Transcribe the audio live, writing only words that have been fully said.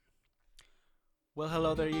Well,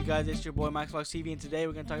 hello there, you guys. It's your boy Maxbox TV, and today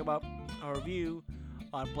we're going to talk about a review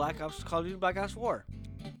on Call of Duty Black Ops 4.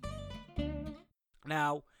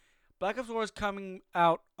 Now, Black Ops 4 is coming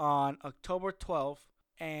out on October 12th,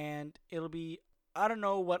 and it'll be, I don't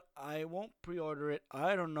know what, I won't pre-order it.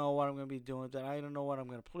 I don't know what I'm going to be doing with it. I don't know what I'm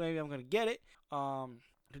going to play. Maybe I'm going to get it to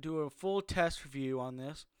do a full test review on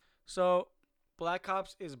this. So, Black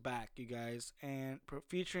Ops is back, you guys, and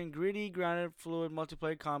featuring gritty, grounded, fluid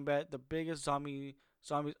multiplayer combat, the biggest zombies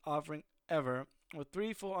offering ever, with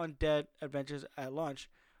 3 full undead adventures at launch,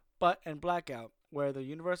 and Blackout, where the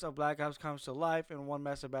universe of Black Ops comes to life in one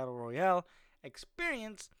massive battle royale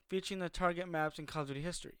experience featuring the target maps in Call of Duty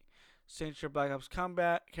history, signature Black Ops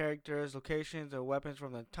combat, characters, locations, and weapons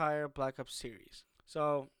from the entire Black Ops series.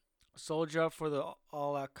 So, soldier up for the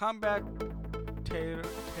all-out combat, tailor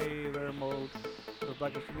mode for the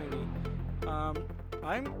Black Ops community.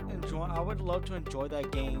 I would love to enjoy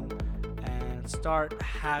that game and start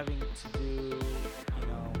having to do,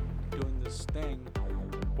 doing this thing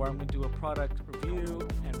where I'm gonna do a product review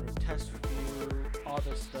and a test review, all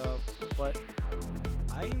this stuff. But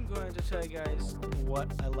I'm going to tell you guys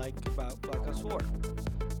what I like about Black Ops 4.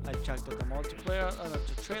 I checked out the multiplayer,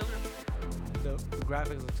 the trailer. The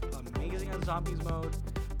graphics looks amazing on zombies mode.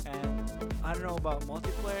 And I don't know about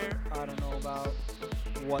multiplayer, I don't know about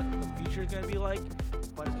what the future is going to be like,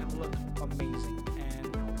 but it's going to look amazing.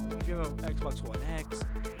 And if you have an Xbox One X,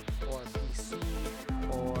 or PC,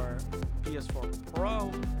 or PS4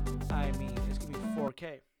 Pro, I mean, it's going to be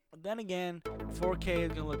 4K. But then again, 4K is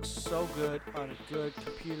going to look so good on good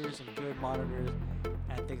computers and good monitors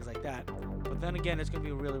and things like that. But then again, it's going to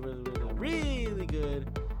be really good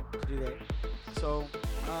to do that. So,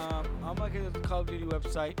 I'm looking at the Call of Duty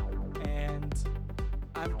website and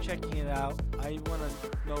I'm checking it out. I want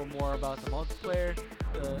to know more about the multiplayer,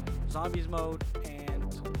 the zombies mode,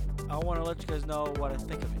 and I want to let you guys know what I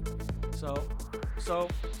think of it. So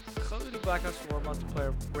Call of Duty Black Ops 4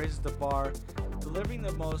 multiplayer raises the bar, delivering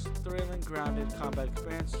the most thrilling, grounded combat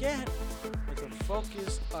experience yet, with a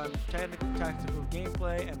focus on tactical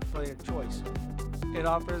gameplay and player choice. It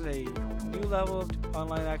offers a new level of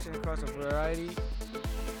online action across a variety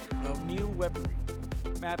of new weaponry,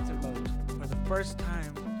 maps, and modes. For the first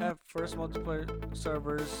time, have first multiplayer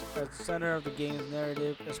servers at the center of the game's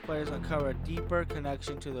narrative as players uncover a deeper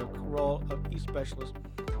connection to the role of each specialist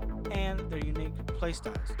and their unique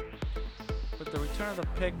playstyles. With the return of the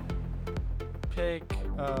pick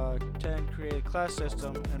 10 created class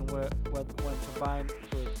system and when combined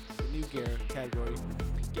with the new gear category,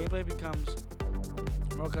 gameplay becomes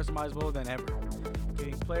more customizable than ever,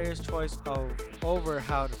 giving players choice over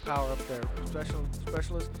how to power up their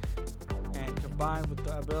specialists, and combined with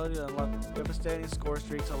the ability to unlock devastating score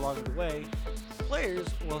streaks along the way, players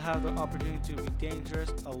will have the opportunity to be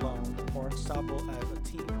dangerous alone or unstoppable as a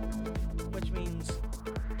team, which means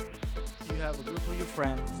you have a group of your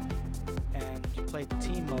friends and you play the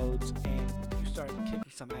team modes and you start kicking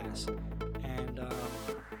some ass, and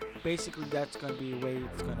basically that's going to be the way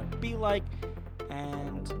it's going to be like,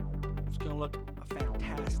 and it's going to look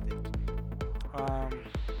fantastic.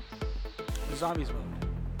 The zombies mode.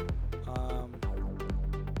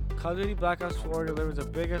 Call of Duty Black Ops 4 delivers the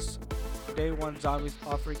biggest day one zombies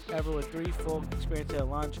offering ever with 3 full experiences at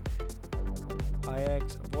launch.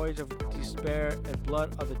 IX, Voyage of Despair, and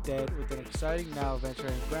Blood of the Dead with an exciting now adventure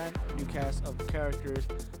and brand new cast of characters.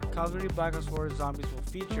 Call of Duty Black Ops 4 Zombies will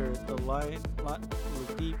feature the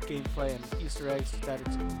with deep gameplay and Easter eggs that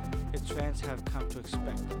its fans have come to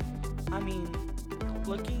expect. I mean,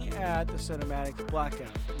 looking at the cinematics,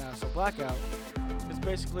 Blackout. Blackout is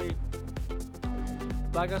basically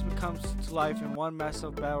Black Ops comes to life in one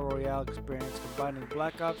massive battle royale experience, combining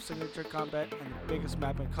Black Ops signature combat and the biggest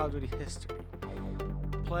map in Call of Duty history.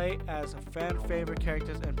 Play as fan favorite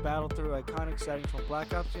characters and battle through iconic settings from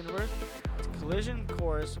Black Ops universe. It's Collision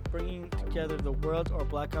Course, bringing together the worlds or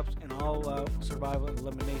Black Ops in all-out survival and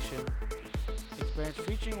elimination experience,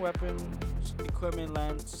 featuring weapons, equipment,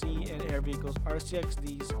 land, sea, and air vehicles,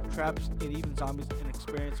 RCXDs, traps, and even zombies, an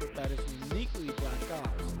experience that is uniquely Black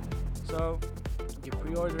Ops. So, you can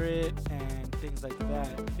pre-order it and things like that.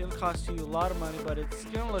 It'll cost you a lot of money, but it's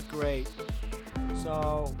gonna look great.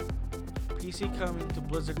 So, PC coming to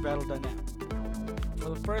Blizzard Battle.net. For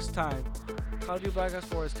the first time, Call of Duty Black Ops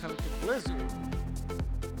 4 is coming to Blizzard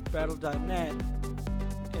Battle.net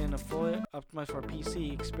in a fully optimized for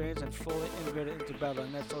PC experience and fully integrated into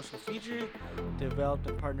Battle.net social features, developed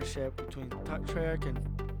in partnership between Treyarch and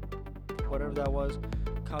whatever that was.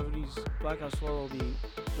 Call of Duty's Black Ops 4 will be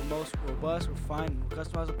the most robust, refined, and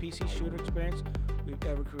customizable PC shooter experience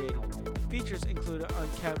we've ever created. Features include an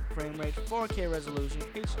uncapped frame rate, 4K resolution,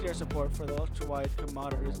 HDR support for the ultra-wide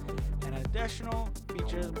monitors, and additional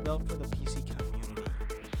features built for the PC community.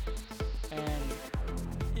 And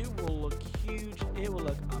it will look huge, it will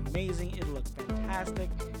look amazing, it will look fantastic.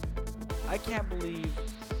 I can't believe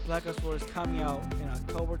Black Ops 4 is coming out in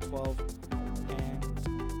October 12th, and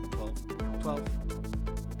 12,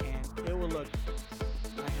 and it will look,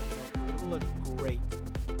 it will look great.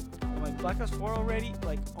 I'm like, Black Ops 4 already?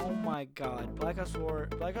 Like, oh my god, Black Ops 3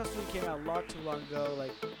 came out a lot too long ago,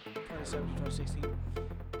 like 2017, 2016,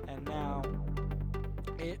 and now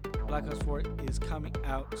Black Ops 4 is coming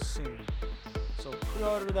out soon. So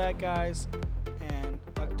pre-order that, guys, and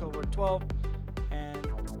October 12th, and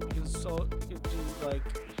you can do like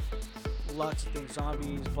lots of things,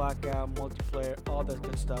 zombies, blackout, multiplayer, all that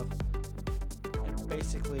good stuff, and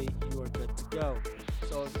basically you are good to go.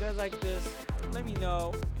 So if you guys like this, let me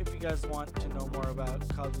know. If you guys want to know more about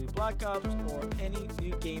Call of Duty Black Ops or any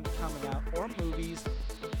new games coming out or movies,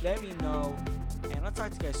 let me know, and I'll talk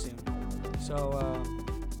to you guys soon. So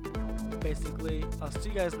basically, I'll see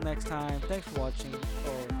you guys next time. Thanks for watching,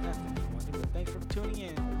 or not thanks for watching, but thanks for tuning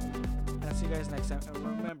in, and I'll see you guys next time.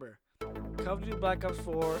 And remember, Call of Duty Black Ops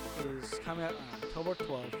 4 is coming out on October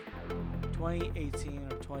 12th, 2018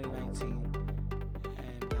 or 2019,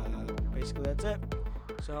 and basically that's it.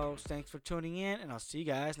 So thanks for tuning in, and I'll see you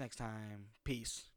guys next time. Peace.